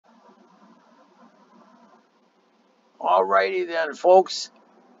Alrighty then, folks.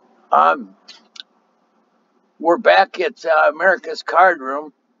 Um, we're back at America's Card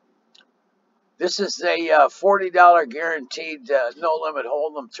Room. This is a $40 guaranteed no limit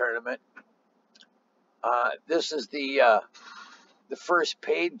hold'em tournament. This is the first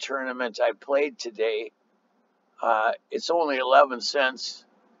paid tournament I played today. It's only 11 cents,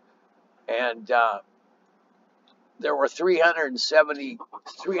 and there were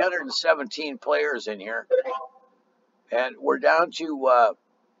 317 players in here, and we're down to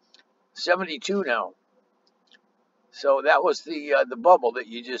 72 now. So that was the bubble that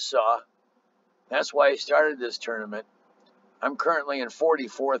you just saw. That's why I started this tournament. I'm currently in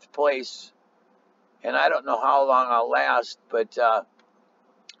 44th place, and I don't know how long I'll last, but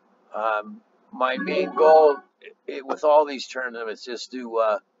my main goal with all these tournaments is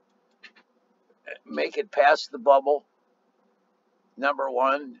to make it past the bubble, number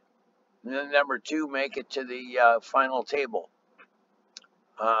one, and then number two, make it to the final table.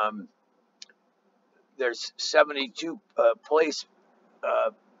 There's 72 place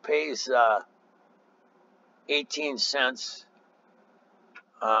pays 18 cents,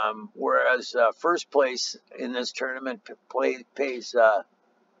 whereas first place in this tournament pays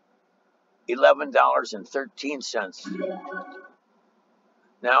 $11.13.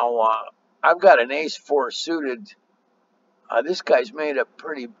 Now, I've got an ace-4 suited. This guy's made a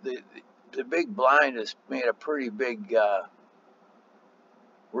pretty, the big blind has made a pretty big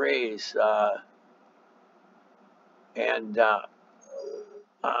raise.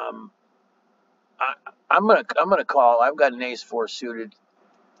 I'm gonna call. I've got an ace-4 suited.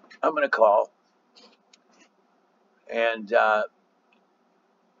 I'm gonna call. And,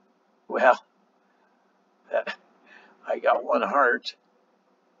 well, I got one heart.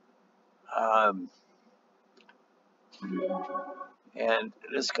 And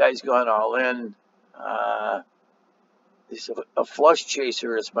this guy's gone all in. He's a flush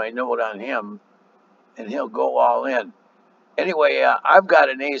chaser is my note on him, and he'll go all in. Anyway, I've got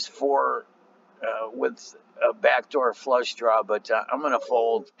an ace-4 with a backdoor flush draw, but I'm going to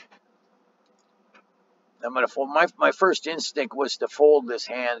fold. My first instinct was to fold this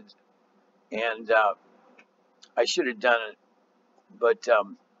hand, and I should have done it. But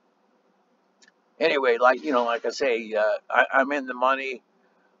anyway, like I say, I'm in the money.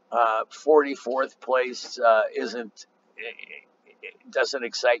 44th place doesn't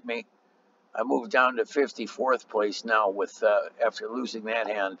excite me. I moved down to 54th place now with after losing that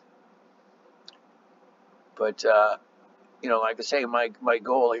hand. But like I say, my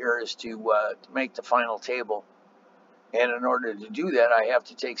goal here is to make the final table, and in order to do that, I have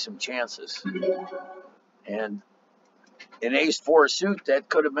to take some chances. And an ace-4 suit, that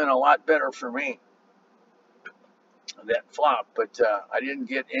could have been a lot better for me, that flop, but I didn't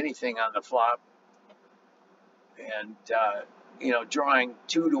get anything on the flop. And drawing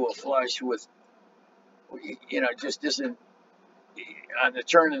 2 to a flush with just isn't on the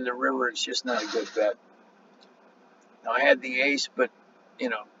turn in the river. It's just not a good bet. Now, I had the ace, but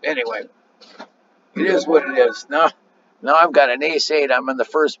anyway, it is what it is. Now I've got an ace-8. I'm in the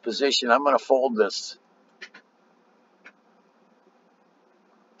first position. I'm going to fold this.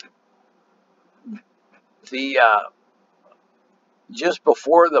 Just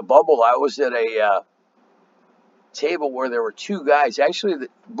before the bubble, I was at a table where there were two guys. Actually, the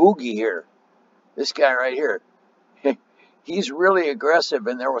Boogie here, this guy right here, he's really aggressive,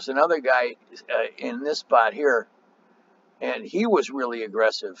 and there was another guy in this spot here, and he was really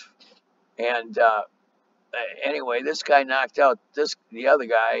aggressive. And anyway, this guy knocked out the other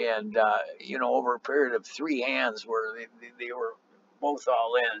guy, and over a period of 3 hands where they were both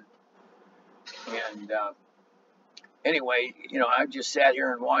all in. And anyway, I just sat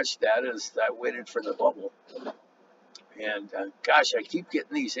here and watched that as I waited for the bubble. And gosh, I keep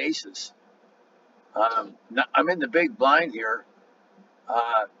getting these aces. I'm in the big blind here.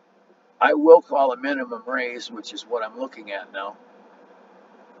 I will call a minimum raise, which is what I'm looking at now.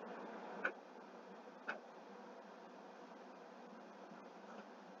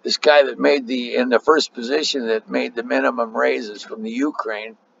 This guy that made in the first position that made the minimum raises from the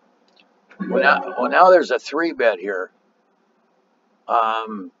Ukraine. Well, now there's a 3-bet here.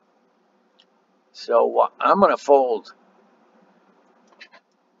 So I'm going to fold.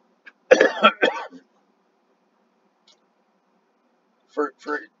 for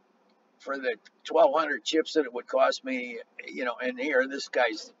the 1,200 chips that it would cost me, and here this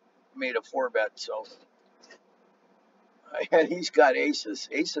guy's made a 4-bet, so and he's got aces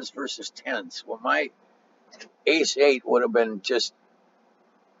versus 10s. Well, my ace-8 would have been just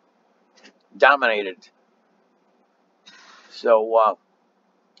dominated. So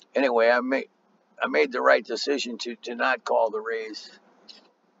anyway, I made the right decision to not call the raise.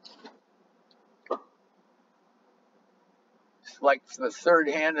 It's like the third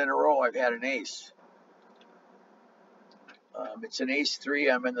hand in a row I've had an ace. It's an ace three.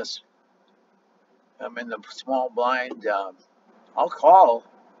 I'm in the small blind. I'll call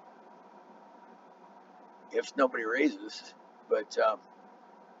if nobody raises, but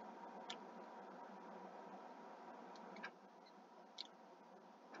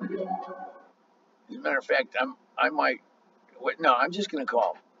as a matter of fact, I might. Wait, no, I'm just going to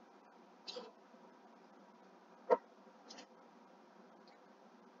call.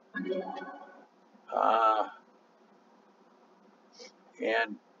 Uh,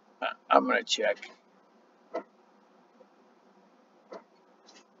 and I'm going to check.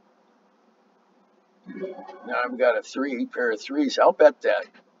 Now I've got a pair of threes. I'll bet that.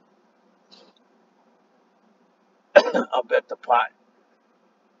 I'll bet the pot.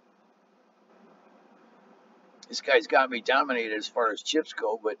 This guy's got me dominated as far as chips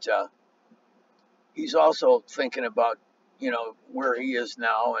go, but he's also thinking about, where he is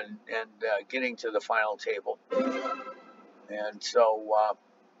now and getting to the final table. And so,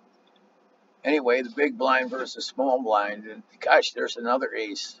 anyway, the big blind versus small blind, and gosh, there's another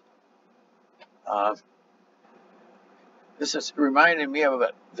ace. Uh, this is reminding me of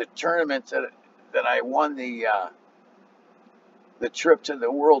the tournament that I won the trip to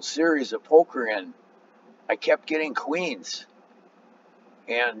the World Series of Poker in. I kept getting queens,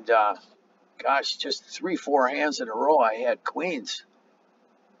 and gosh, just 3, 4 hands in a row, I had queens,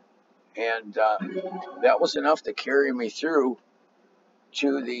 and that was enough to carry me through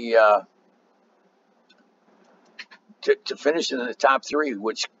to the to finish in the top three,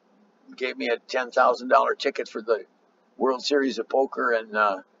 which gave me a $10,000 ticket for the World Series of Poker and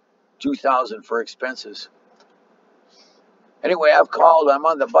 $2,000 for expenses. Anyway, I've called. I'm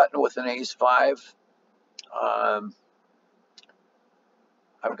on the button with an ace five. Um,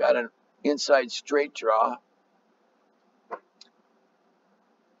 I've got an inside straight draw,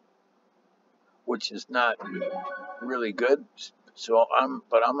 which is not really good. So I'm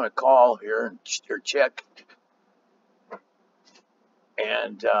going to call here or check.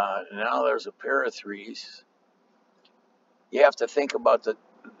 And now there's a pair of threes. You have to think about the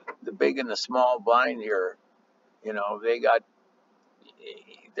big and the small blind here.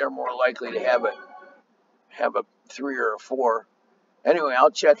 They're more likely to have a three or a four. Anyway, I'll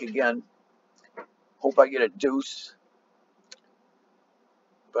check again. Hope I get a deuce,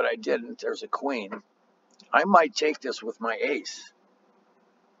 but I didn't. There's a queen. I might take this with my ace,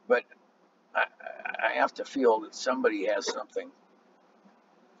 but I have to feel that somebody has something.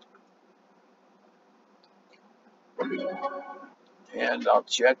 And I'll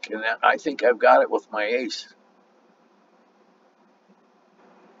check, and I think I've got it with my ace.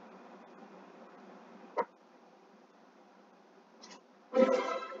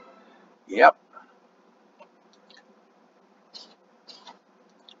 Yep.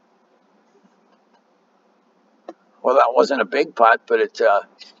 Well, that wasn't a big pot, but it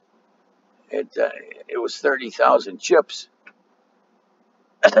was 30,000 chips.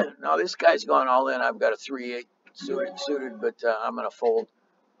 Now this guy's gone all in. I've got a 3-8 suited, but I'm gonna fold.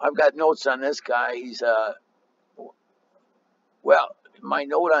 I've got notes on this guy. He's well, my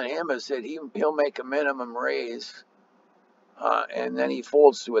note on him is that he'll make a minimum raise, and then he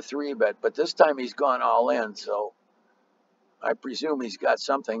folds to a 3-bet. But this time he's gone all in, so I presume he's got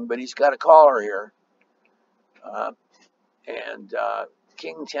something. But he's got a caller here, and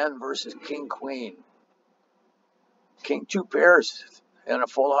King 10 versus King Queen. King 2 pairs and a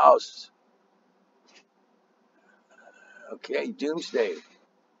full house. Okay, Doomsday.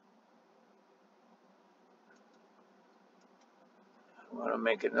 I want to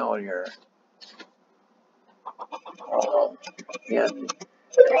make a note here. In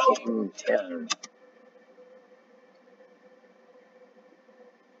King 10.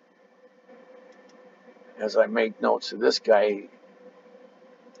 As I make notes of this guy,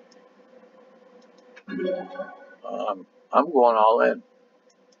 I'm going all in.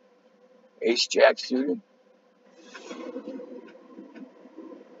 Ace Jack suited.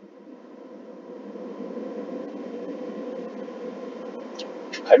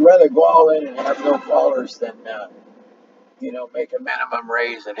 I'd rather go all in and have no callers than make a minimum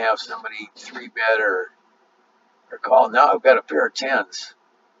raise and have somebody 3-bet or call. Now I've got a pair of tens,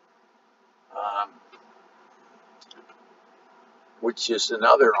 which is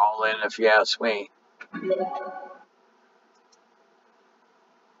another all in if you ask me.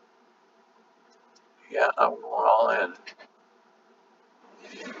 Yeah, I'm going all in.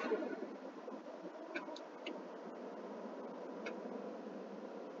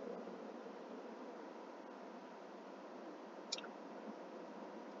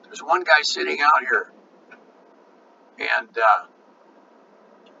 There's one guy sitting out here, and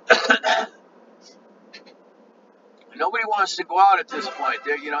nobody wants to go out at this point.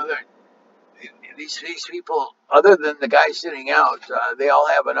 These people, other than the guy sitting out, they all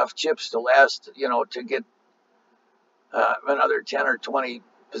have enough chips to last, to get another 10 or 20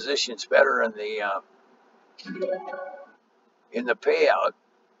 positions better in the payout.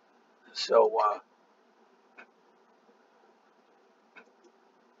 So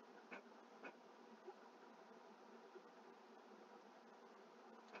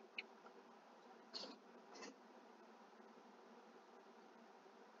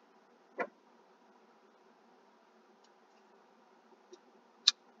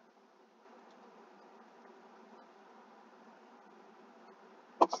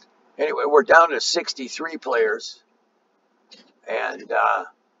anyway, we're down to 63 players, and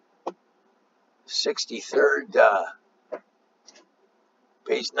 63rd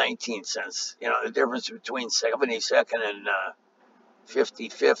pays 19 cents. The difference between 72nd and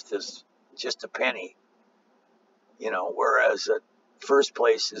 55th is just a penny. Whereas first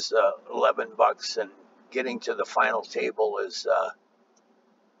place is $11, and getting to the final table is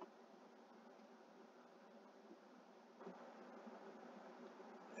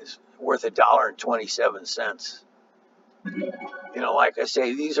worth $1.27. Like I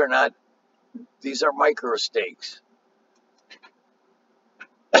say, these are micro stakes,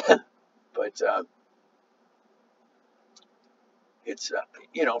 but it's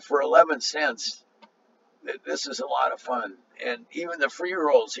for 11 cents, this is a lot of fun, and even the free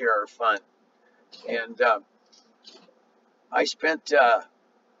rolls here are fun. And I spent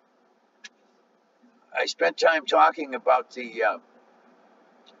time talking about the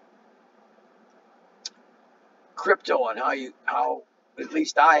crypto and how at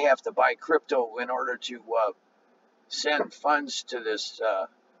least I have to buy crypto in order to send funds to this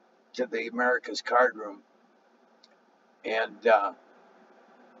to the America's Card Room. And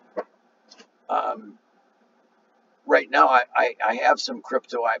right now I have some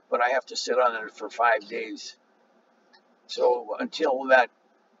crypto, but I have to sit on it for 5 days. So until that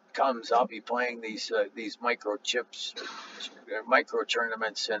comes, I'll be playing these micro chips, micro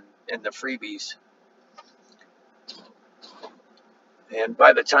tournaments, and the freebies. And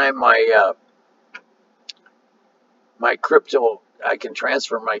by the time my crypto, I can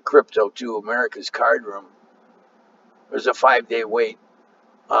transfer my crypto to America's Card Room, there's a 5-day wait.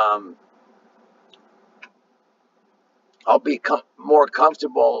 I'll be more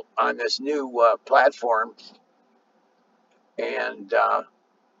comfortable on this new platform, and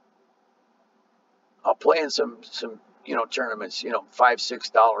I'll play in some tournaments,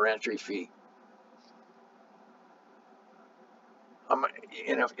 $5-6 entry fee.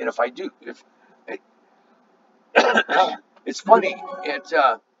 And if I do, if it's funny, I'm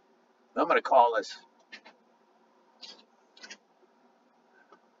going to call this.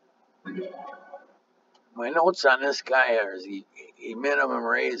 My notes on this guy are he minimum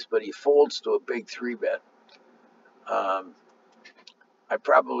raise, but he folds to a big 3-bet. I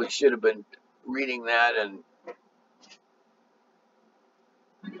probably should have been reading that, and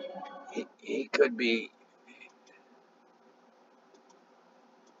he could be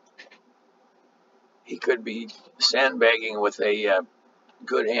sandbagging with a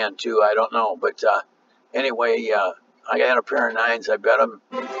good hand too. I don't know, but anyway, I got a pair of 9s. I bet him,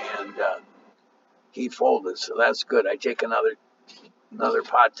 and he folded, so that's good. I take another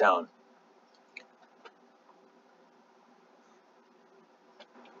pot down.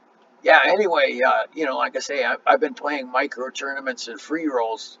 Yeah. Anyway, like I say, I've been playing micro tournaments and free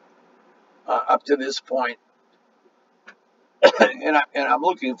rolls up to this point, and I'm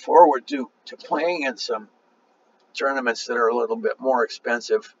looking forward to playing in some tournaments that are a little bit more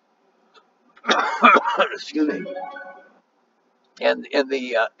expensive. Excuse me. And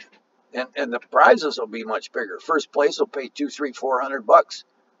the prizes will be much bigger. First place will pay $200, $300, $400,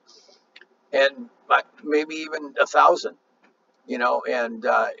 and maybe even 1,000. And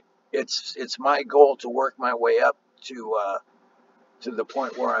it's my goal to work my way up to the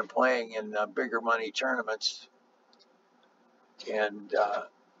point where I'm playing in bigger money tournaments, and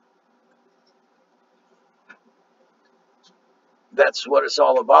that's what it's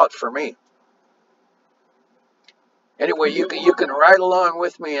all about for me. Anyway, you can ride along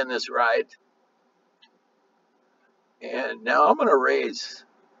with me in this ride. And now I'm going to raise.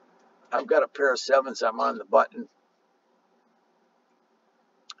 I've got a pair of 7s. I'm on the button.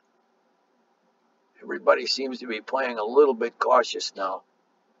 Everybody seems to be playing a little bit cautious now.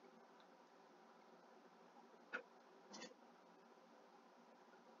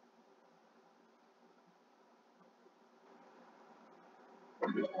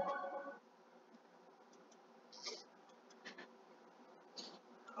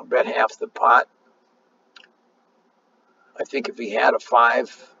 I'll bet half the pot. I think if he had a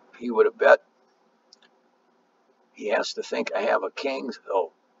 5, he would have bet. He has to think I have a king.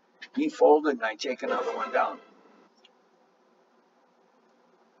 So he folded and I take another one down.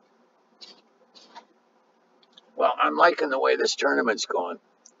 Well, I'm liking the way this tournament's going.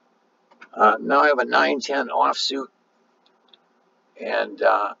 Now I have a 9-10 offsuit, and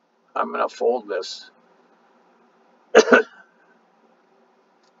I'm going to fold this.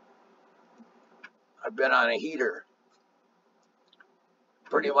 I've been on a heater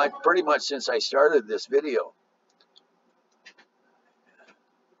pretty much since I started this video.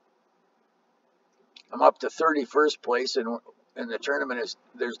 I'm up to 31st place, and the tournament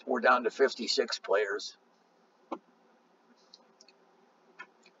we're down to 56 players.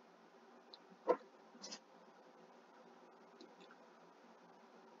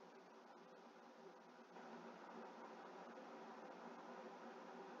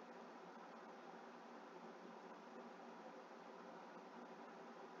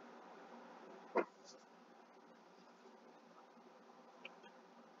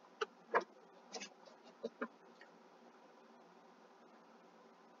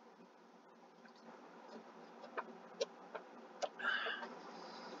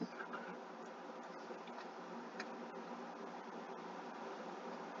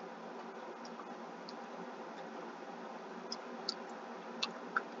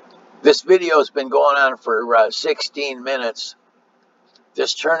 This video has been going on for 16 minutes.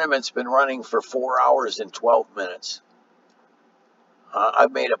 This tournament's been running for 4 hours and 12 minutes.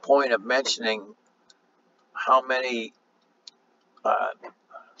 I've made a point of mentioning how many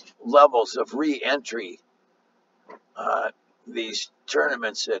levels of re-entry these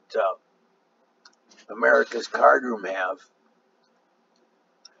tournaments at America's Card Room have.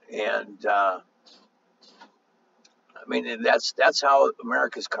 And I mean, that's how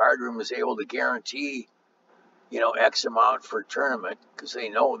America's Card Room is able to guarantee, X amount for a tournament, because they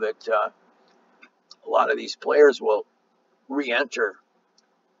know that a lot of these players will re-enter.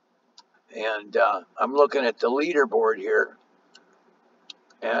 And I'm looking at the leaderboard here,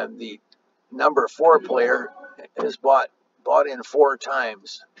 and the number 4 player has bought in 4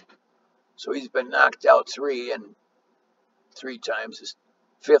 times. So he's been knocked out 3 and 3 times. His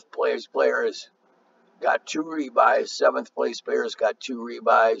 5th place player has got 2 rebuys. 7th place player's got 2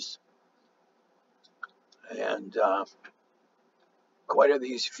 rebuys. And quite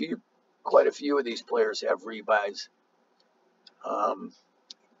a few of these players have rebuys. I'm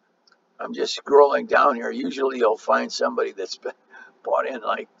just scrolling down here. Usually you'll find somebody that's been bought in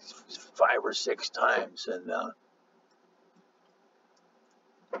like 5 or 6 times. And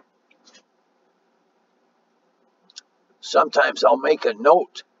sometimes I'll make a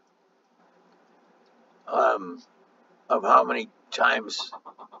note of how many times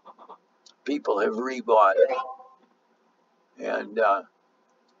people have rebought. And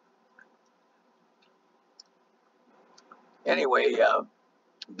anyway,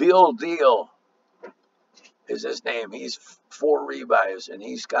 Bill Deal is his name. He's 4 rebuys, and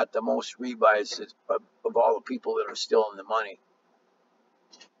he's got the most rebuys of all the people that are still in the money.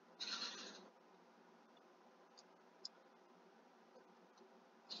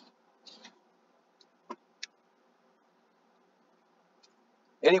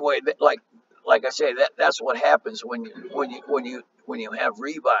 Anyway, like I say, that's what happens when you have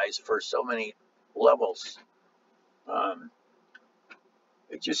rebuys for so many levels.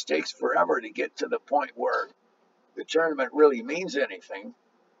 It just takes forever to get to the point where the tournament really means anything,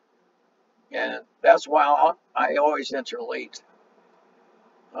 and that's why I always enter late,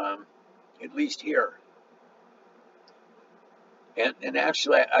 at least here. And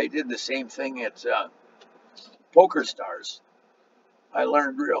actually, I did the same thing at Poker Stars. I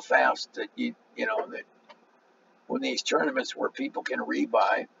learned real fast that that when these tournaments where people can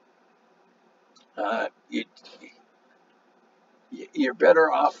rebuy, you're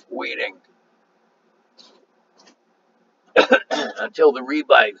better off waiting until the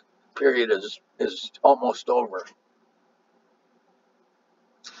rebuy period is almost over.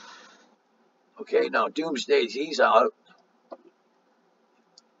 Okay, now Doomsday's he's out.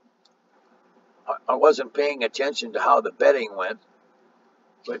 I wasn't paying attention to how the betting went,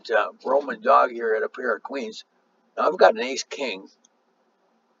 but Roman Dog here had a pair of queens. Now I've got an ace king.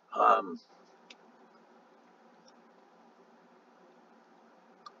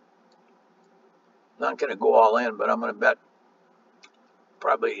 Not going to go all in, but I'm going to bet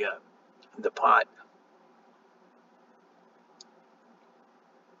probably the pot.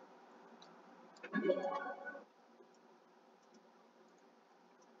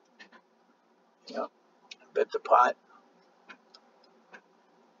 the pot.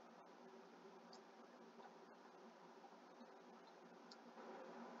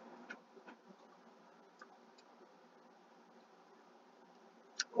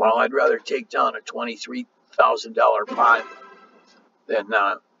 Well, I'd rather take down a $23,000 pot than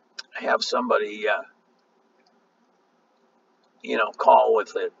have somebody, call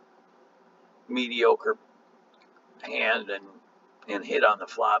with a mediocre hand and hit on the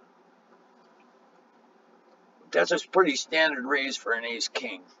flop. That's a pretty standard raise for an ace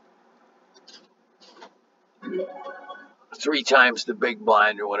king. 3 times the big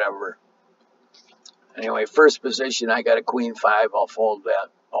blind or whatever. Anyway, first position, I got a queen 5. I'll fold that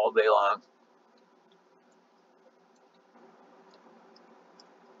all day long.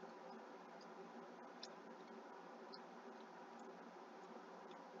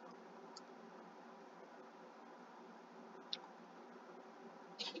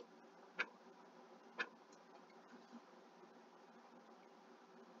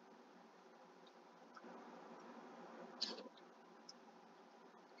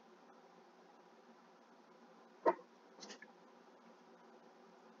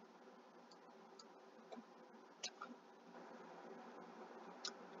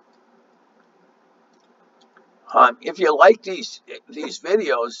 If you like these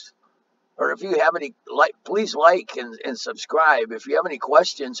videos, or if you have any, please like and subscribe. If you have any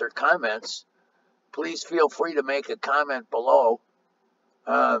questions or comments, please feel free to make a comment below.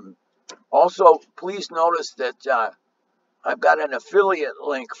 Also, please notice that I've got an affiliate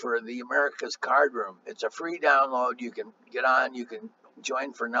link for the America's Card Room. It's a free download. You can get on. You can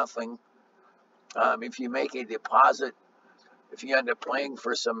join for nothing. If you make a deposit, if you end up playing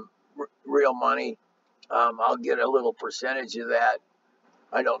for some real money, I'll get a little percentage of that.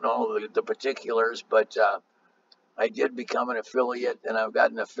 I don't know the particulars, but I did become an affiliate, and I've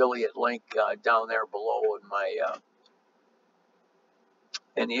got an affiliate link down there below in my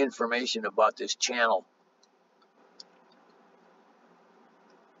and the information about this channel.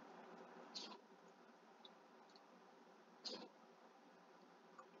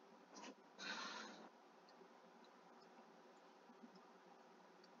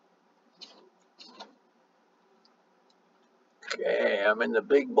 Okay, I'm in the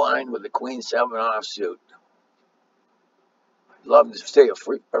big blind with the queen 7 offsuit. I'd love to stay a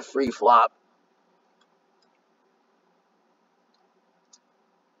free flop.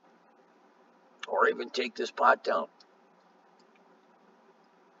 Or even take this pot down.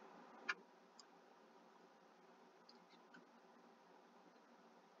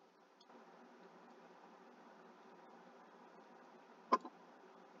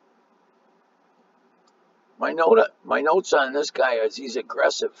 My notes on this guy is he's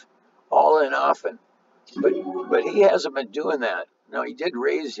aggressive, all in often, but he hasn't been doing that. Now he did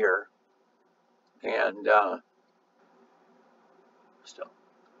raise here, and so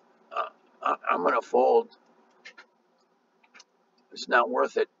I'm gonna fold. It's not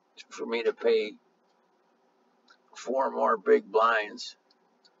worth it for me to pay 4 more big blinds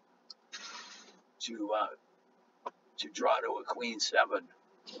to draw to a queen 7.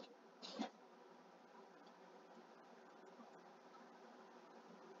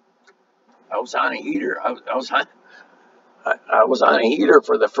 I was on a heater. I was on a heater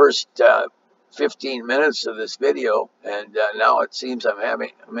for the first 15 minutes of this video, and now it seems I'm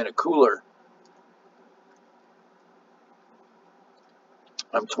in a cooler.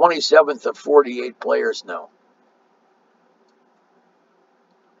 I'm 27th of 48 players now.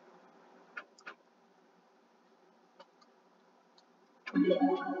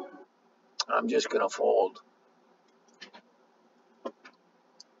 I'm just gonna fold.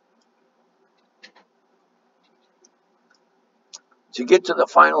 To get to the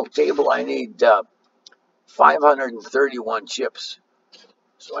final table, I need 531 chips.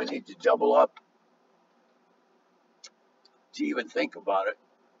 So I need to double up to even think about it.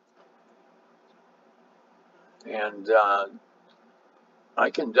 And I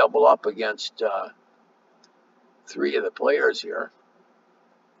can double up against 3 of the players here.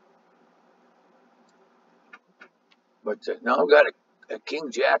 But now I've got a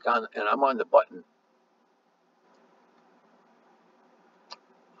king jack on, and I'm on the button.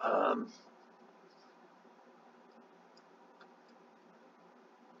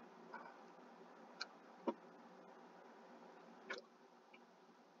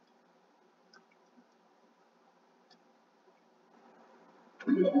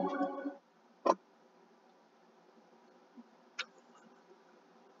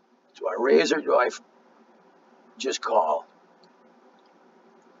 Do I raise or do I just call?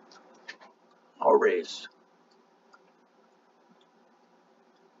 I'll raise.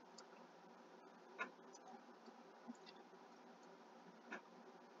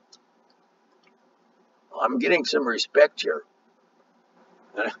 I'm getting some respect here.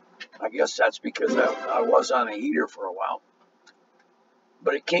 And I guess that's because I was on a heater for a while.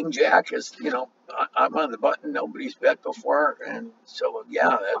 But a king jack is, I'm on the button. Nobody's bet before, and so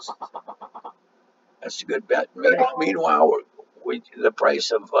yeah, that's a good bet. Meanwhile, the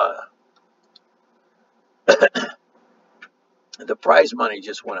price of the prize money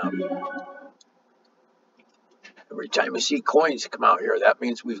just went up. Every time you see coins come out here, that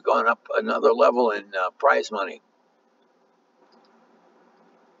means we've gone up another level in prize money.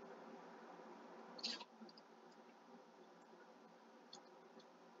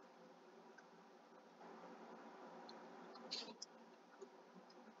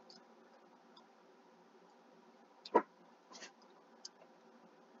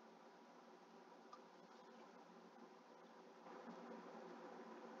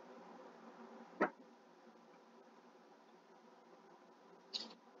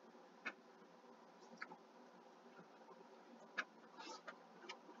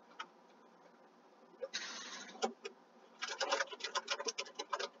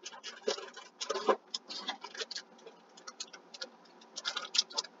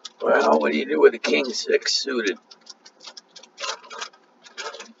 Well, what do you do with a king six suited?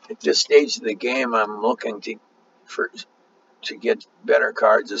 At this stage of the game, I'm looking to get better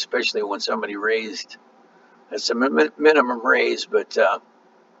cards, especially when somebody raised. It's a minimum raise, but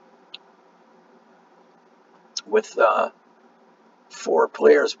with 4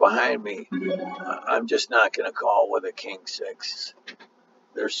 players behind me, I'm just not going to call with a king six.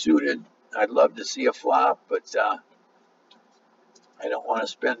 They're suited. I'd love to see a flop, but I don't want to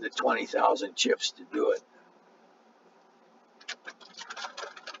spend the 20,000 chips to do it.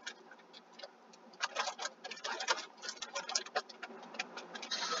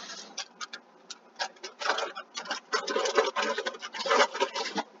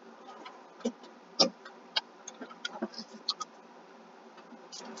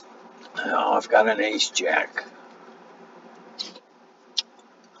 Now I've got an ace jack.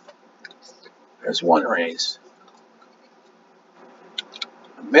 There's one raise.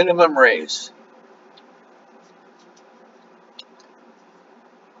 A minimum raise.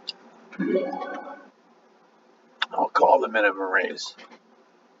 I'll call the minimum raise.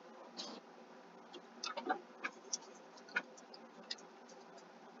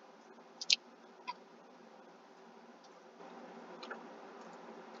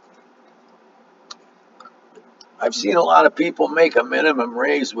 I've seen a lot of people make a minimum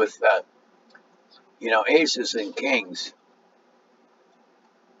raise with, aces and kings.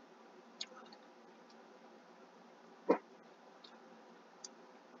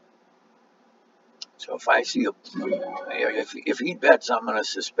 So if I see if he bets, I'm going to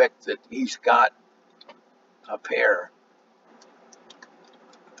suspect that he's got a pair,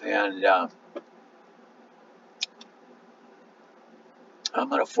 and I'm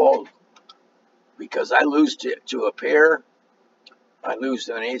going to fold because I lose to a pair. I lose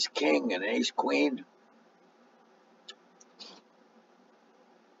to an ace king and an ace queen,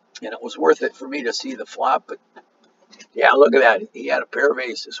 and it was worth it for me to see the flop. But yeah, look at that. He had a pair of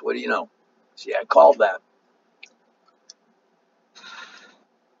aces. What do you know? See, I called that.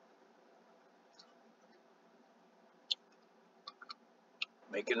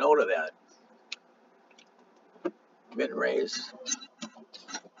 Make a note of that. Mid raise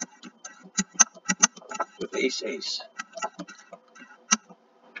with ace ace.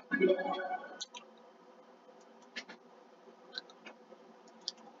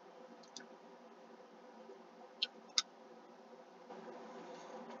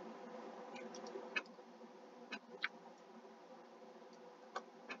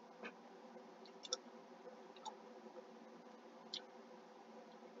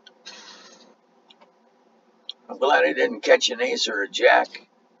 I'm glad I didn't catch an ace or a jack.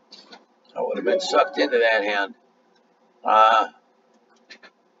 I would have been sucked into that hand.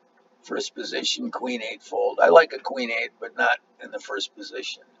 First position, queen eight fold. I like a queen eight, but not in the first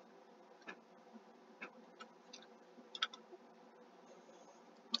position.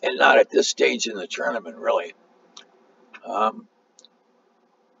 And not at this stage in the tournament, really. Um,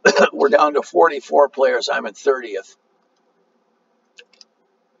 we're down to 44 players. I'm at 30th.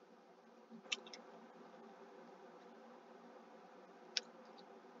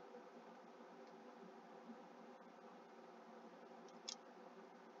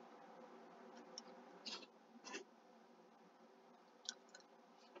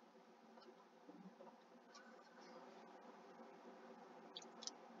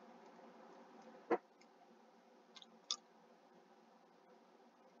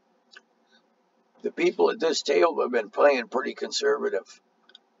 The people at this table have been playing pretty conservative.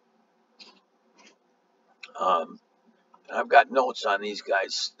 Um, I've got notes on these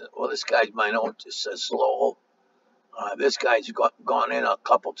guys. Well, this guy's my note just says slow. This guy's gone in a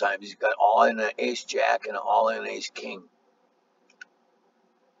couple times. He's got all in an ace jack and all in an ace king.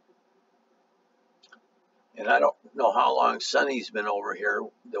 And I don't know how long Sonny's been over here,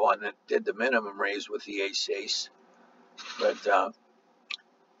 the one that did the minimum raise with the ace. But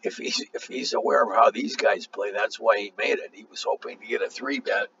if he's aware of how these guys play, that's why he made it. He was hoping to get a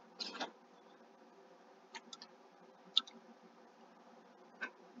 3-bet.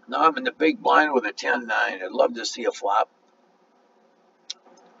 Now I'm in the big blind with a 10-9. I'd love to see a flop.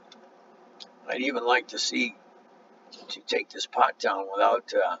 I'd even like to see to take this pot down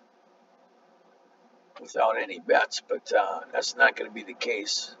without any bets, but that's not going to be the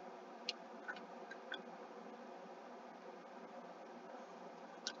case.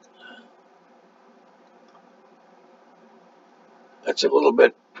 That's a little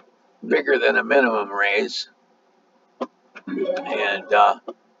bit bigger than a minimum raise, and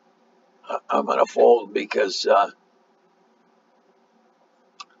I'm going to fold because I'm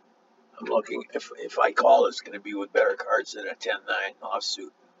looking. If I call, it's going to be with better cards than a 10-9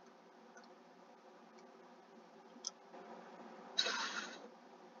 offsuit.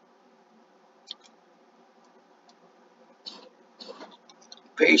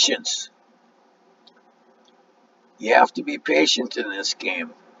 Patience. You have to be patient in this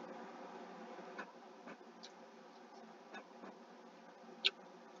game.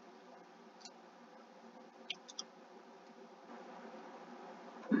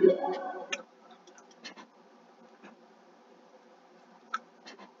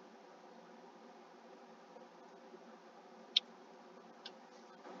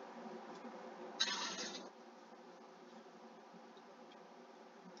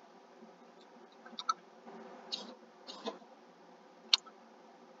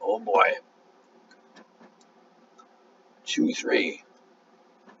 Oh boy, 2-3.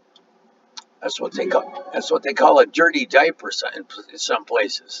 That's what they call a dirty diaper in some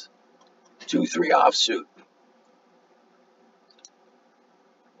places. 2-3 offsuit.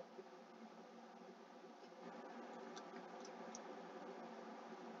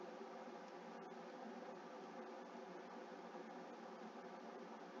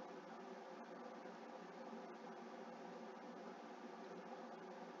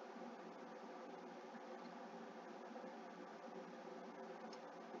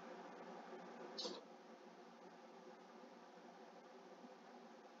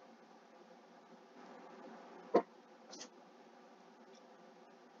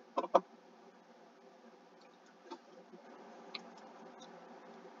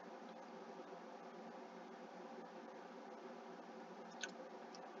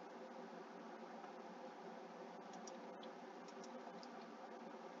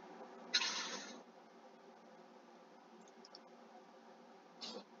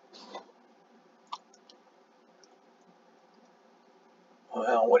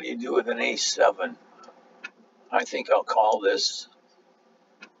 Well, what do you do with an ace-7? I think I'll call this.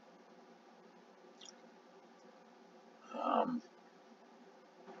 Um,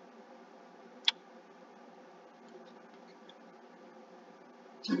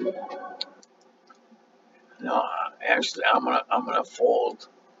 no, actually, I'm gonna fold.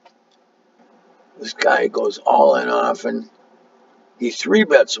 This guy goes all in often. He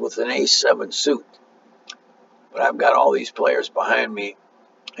 3-bets with an ace-7 suit, but I've got all these players behind me,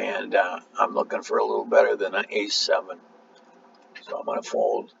 and I'm looking for a little better than an ace-7, so I'm gonna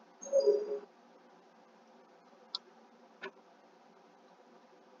fold.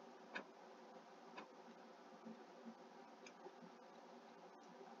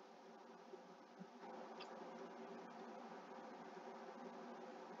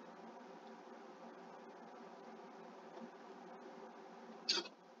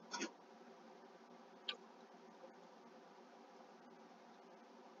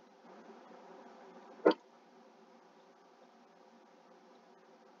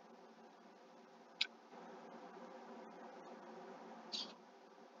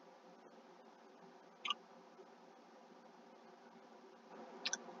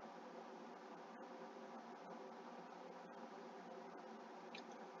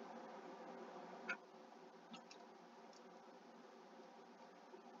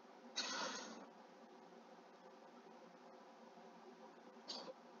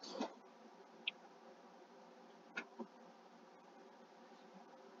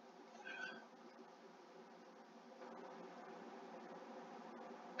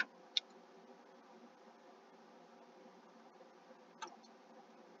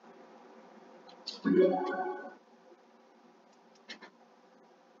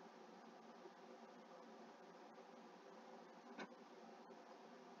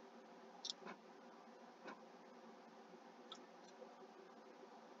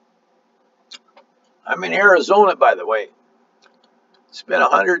 I'm in Arizona, by the way. It's been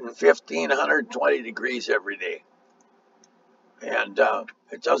 115, 120 degrees every day. And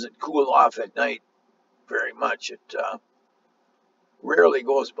it doesn't cool off at night very much. It rarely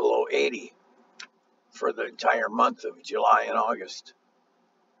goes below 80 for the entire month of July and August.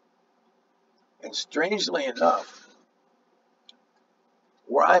 And strangely enough,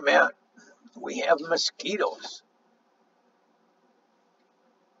 where I'm at, we have mosquitoes.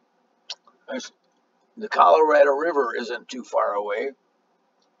 The Colorado River isn't too far away,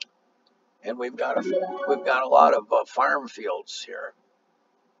 and we've got a lot of farm fields here,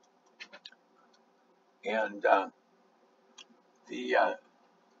 and the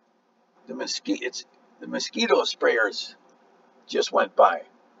the mosquito sprayers just went by.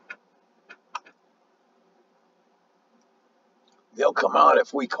 They'll come out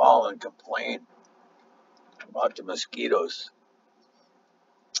if we call and complain about the mosquitoes.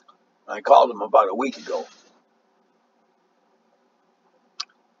 I called them about a week ago.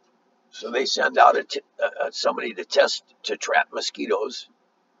 So they send out somebody to test to trap mosquitoes.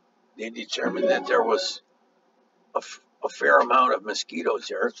 They determined that there was a fair amount of mosquitoes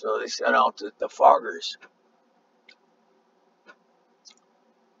here, so they sent out the foggers.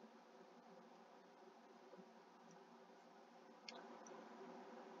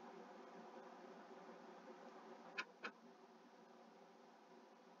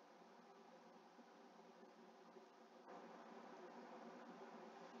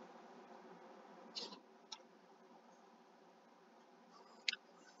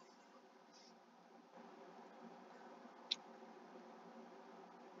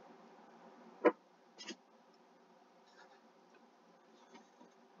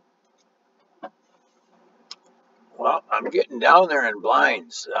 Well, I'm getting down there in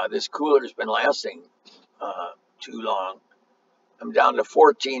blinds. This cooler's been lasting too long. I'm down to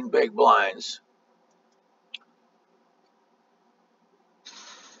 14 big blinds.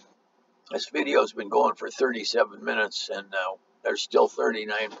 This video's been going for 37 minutes, and there's still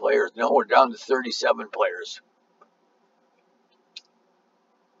 39 players. No, we're down to 37 players.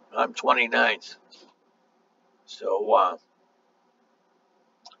 I'm 29th. So,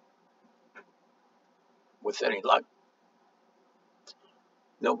 with any luck,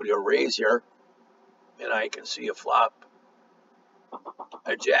 nobody will raise here, and I can see a flop.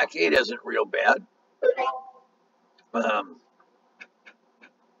 A jack 8 isn't real bad. Um,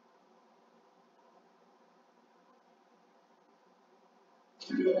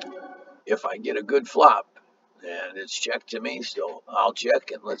 if I get a good flop, and it's check to me, so I'll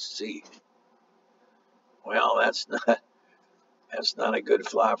check and let's see. Well, that's not a good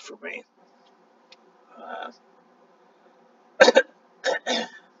flop for me. Uh,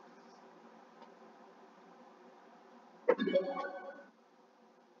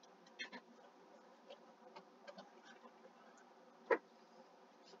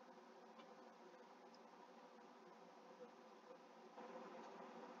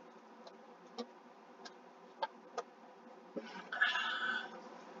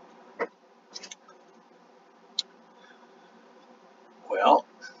 well,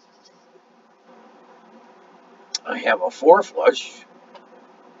 I have a 4 flush.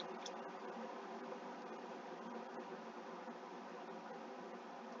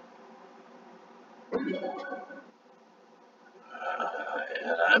 And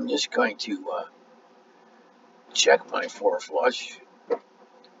I'm just going to check my 4 flush.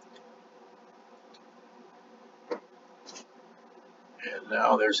 And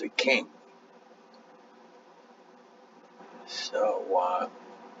now there's a king. So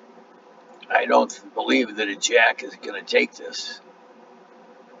I don't believe that a jack is going to take this.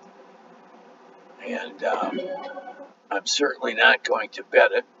 And I'm certainly not going to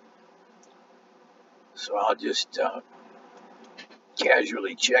bet it. So I'll just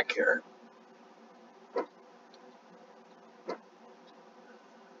casually check here.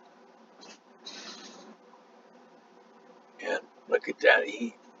 And look at that.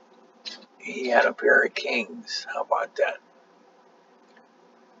 He had a pair of kings. How about that?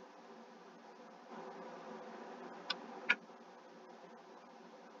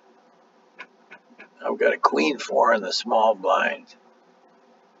 I've got a queen 4 in the small blind.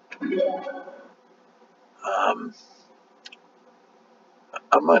 Um,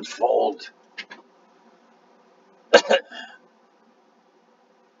 I'm going to fold.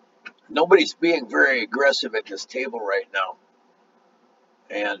 Nobody's being very aggressive at this table right now.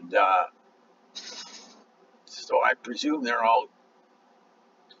 And so I presume they're all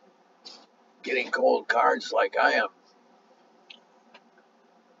getting cold cards like I am.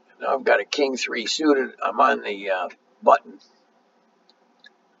 Now I've got a king 3 suited. I'm on the button.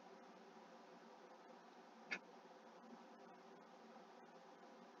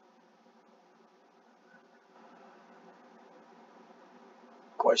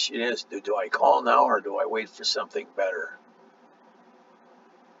 Question is, do I call now or do I wait for something better?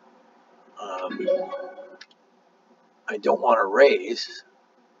 Um, I don't want to raise,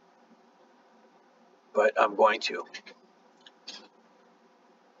 but I'm going to.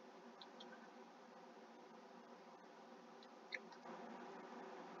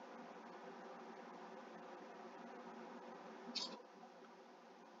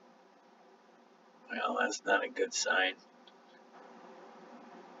 Well, that's not a good sign.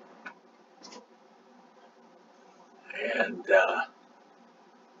 And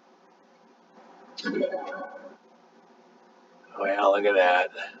well, look at that.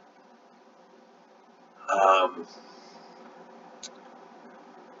 Um,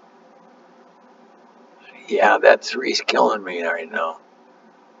 yeah, that three's killing me right now.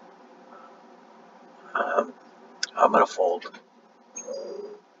 Um, I'm gonna fold.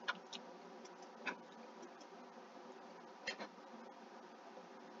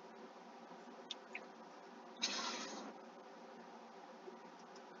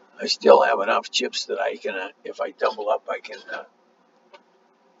 I still have enough chips that I can, if I double up, I can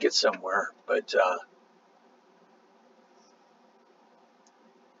get somewhere. But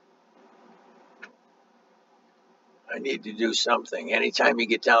I need to do something. Anytime you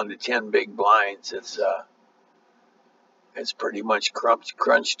get down to 10 big blinds, it's pretty much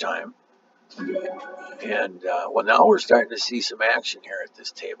crunch time. And well, now we're starting to see some action here at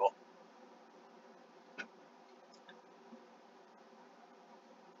this table.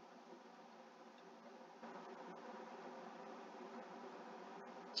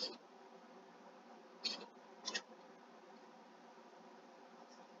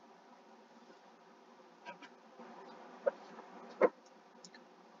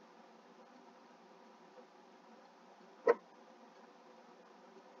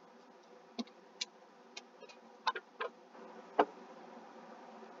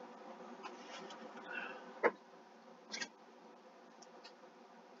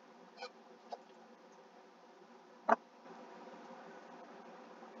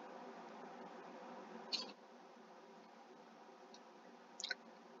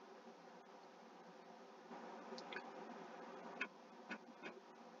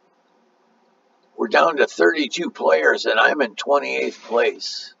 We're down to 32 players, and I'm in 28th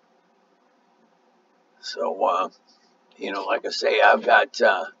place. So, like I say, I've got,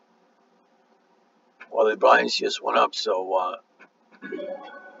 well, the blinds just went up, so uh,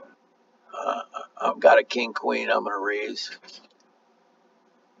 I've got a king queen I'm going to raise.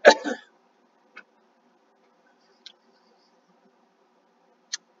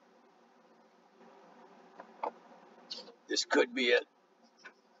 This could be it.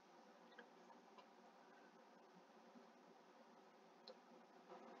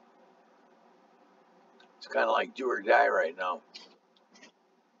 It's kind of like do or die right now.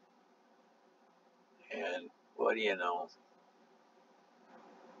 And what do you know?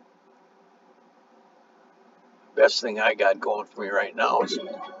 Best thing I got going for me right now is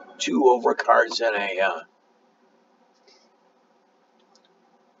two overcards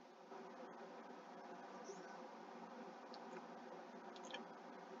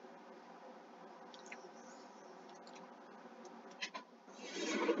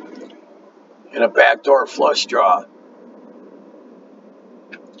and a backdoor flush draw.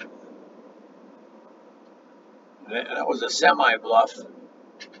 And that was a semi bluff,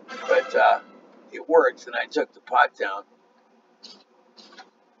 but it worked, and I took the pot down.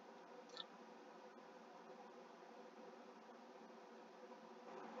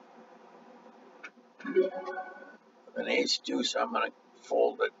 An ace deuce, I'm going to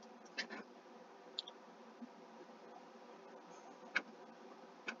fold it.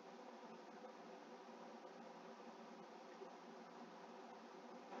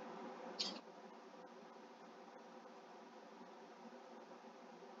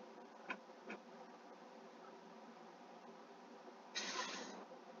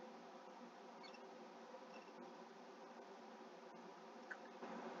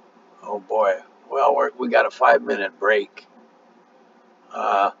 Oh boy. Well, we got a 5 minute break.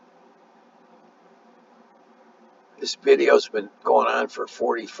 Uh, this video's been going on for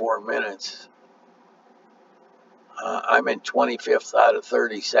 44 minutes. I'm in 25th out of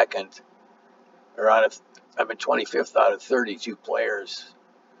 32nd, I'm in 25th out of 32 players.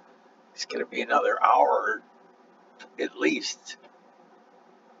 It's going to be another hour at least.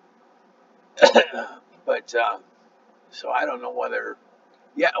 But so I don't know whether.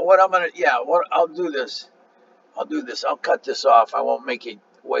 Yeah, what I'll do this. I'll cut this off. I won't make it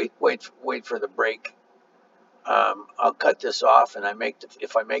wait for the break. I'll cut this off, and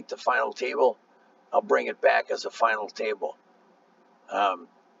if I make the final table, I'll bring it back as a final table. Um,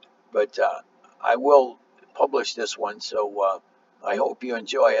 but I will publish this one, so I hope you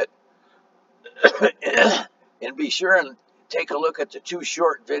enjoy it. And be sure and take a look at the two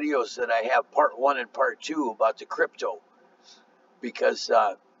short videos that I have, part one and part two, about the crypto. Because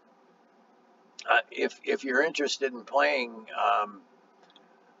if you're interested in playing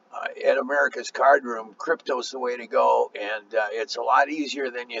at America's Card Room, crypto's the way to go, and it's a lot easier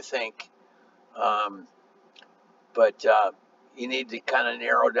than you think. Um, but you need to kind of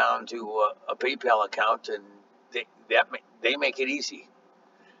narrow down to a PayPal account, and they make it easy.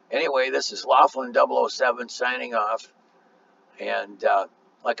 Anyway, this is Laughlin 007 signing off, and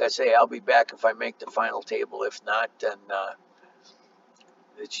like I say, I'll be back if I make the final table. If not, then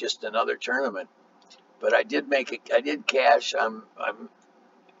it's just another tournament. But I did make it. I did cash. I'm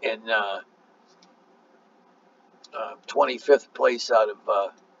in 25th place out of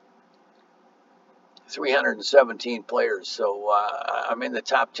 317 players, so I'm in the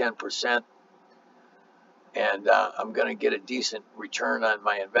top 10%, and I'm going to get a decent return on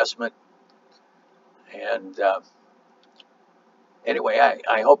my investment. And anyway,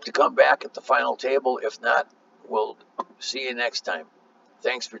 I hope to come back at the final table. If not, we'll see you next time.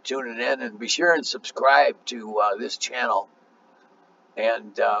 Thanks for tuning in, and be sure and subscribe to this channel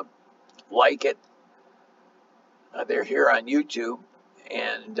and like it. They're here on YouTube,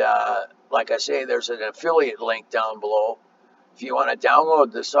 and like I say, there's an affiliate link down below. If you want to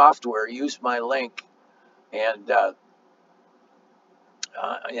download the software, use my link, and I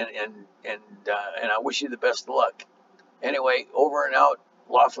wish you the best of luck. Anyway, over and out,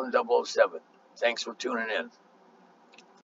 Laughlin 007. Thanks for tuning in.